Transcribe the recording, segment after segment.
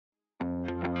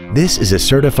This is a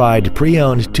certified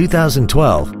pre-owned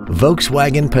 2012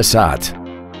 Volkswagen Passat.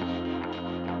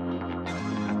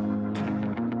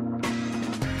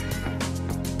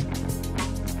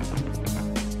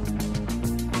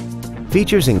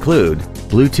 Features include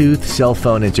Bluetooth cell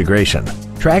phone integration,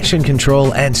 traction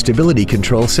control and stability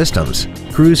control systems,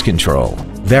 cruise control,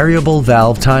 variable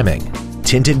valve timing,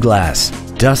 tinted glass,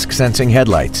 dusk sensing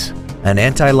headlights, an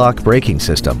anti-lock braking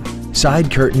system,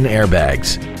 side curtain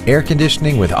airbags, air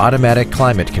conditioning with automatic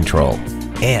climate control,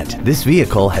 and this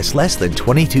vehicle has less than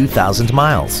 22,000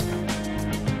 miles.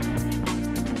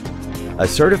 A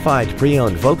certified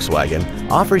pre-owned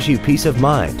Volkswagen offers you peace of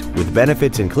mind with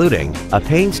benefits including a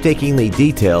painstakingly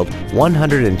detailed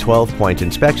 112-point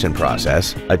inspection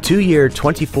process, a 2-year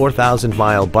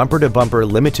 24,000-mile bumper-to-bumper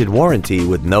limited warranty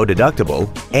with no deductible,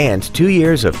 and 2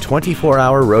 years of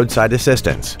 24-hour roadside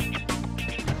assistance.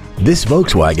 This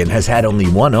Volkswagen has had only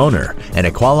one owner and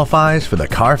it qualifies for the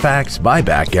Carfax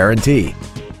buyback guarantee.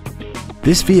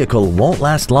 This vehicle won't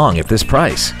last long at this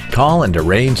price. Call and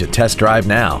arrange a test drive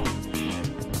now.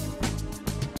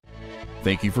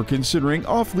 Thank you for considering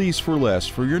off-lease for less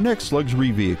for your next luxury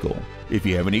vehicle. If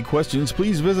you have any questions,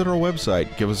 please visit our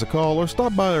website, give us a call, or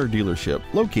stop by our dealership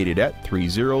located at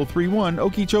 3031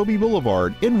 Okeechobee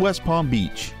Boulevard in West Palm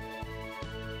Beach.